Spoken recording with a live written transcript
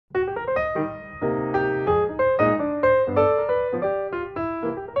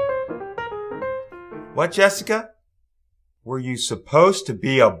What, Jessica? Were you supposed to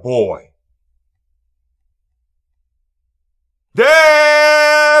be a boy?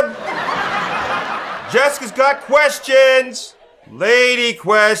 Deb! Jessica's got questions! Lady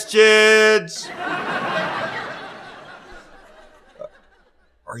questions!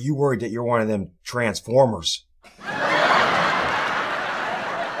 Are you worried that you're one of them Transformers?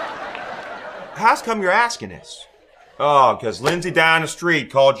 How's come you're asking this? Oh, because Lindsay down the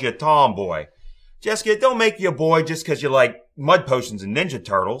street called you a tomboy. Jessica, don't make you a boy just because you like mud potions and Ninja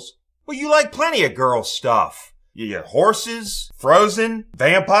Turtles. Well, you like plenty of girl stuff. You get horses, Frozen,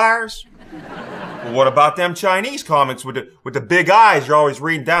 vampires. Well, what about them Chinese comics with the big eyes you're always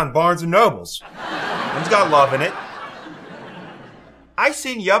reading down Barnes & Nobles? One's got love in it. I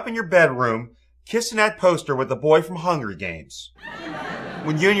seen you up in your bedroom kissing that poster with the boy from Hunger Games.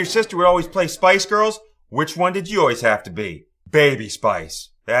 When you and your sister would always play Spice Girls, which one did you always have to be? Baby Spice.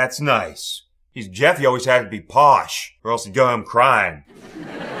 That's nice. Jeffy always had to be posh, or else he'd go home crying.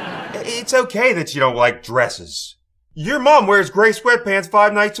 It's okay that you don't like dresses. Your mom wears gray sweatpants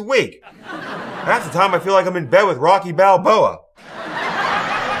 5 nights a week. Half the time I feel like I'm in bed with Rocky Balboa.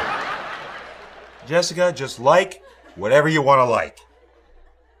 Jessica, just like whatever you want to like.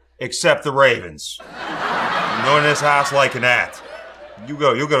 Except the Ravens. No one in this house liking that. You'll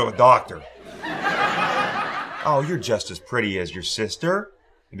go to a doctor. Oh, you're just as pretty as your sister.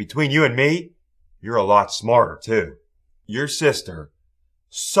 And between you and me, you're a lot smarter, too. Your sister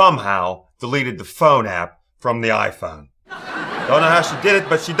somehow deleted the phone app from the iPhone. Don't know how she did it,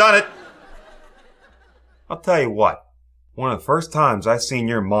 but she done it. I'll tell you what. One of the first times I seen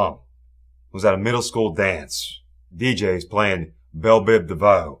your mom was at a middle school dance. DJ's playing Belle Biv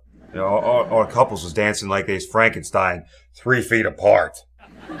DeVoe. You know, all the couples was dancing like they's Frankenstein 3 feet apart.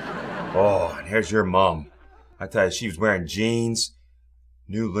 Oh, and here's your mom. I tell you, she was wearing jeans,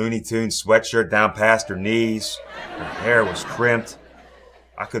 new Looney Tunes sweatshirt down past her knees. Her hair was crimped.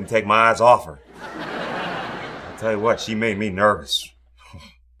 I couldn't take my eyes off her. I tell you what, she made me nervous.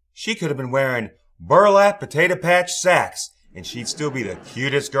 She could have been wearing burlap potato patch sacks, and she'd still be the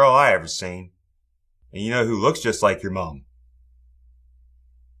cutest girl I ever seen. And you know who looks just like your mom?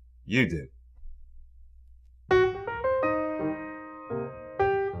 You do.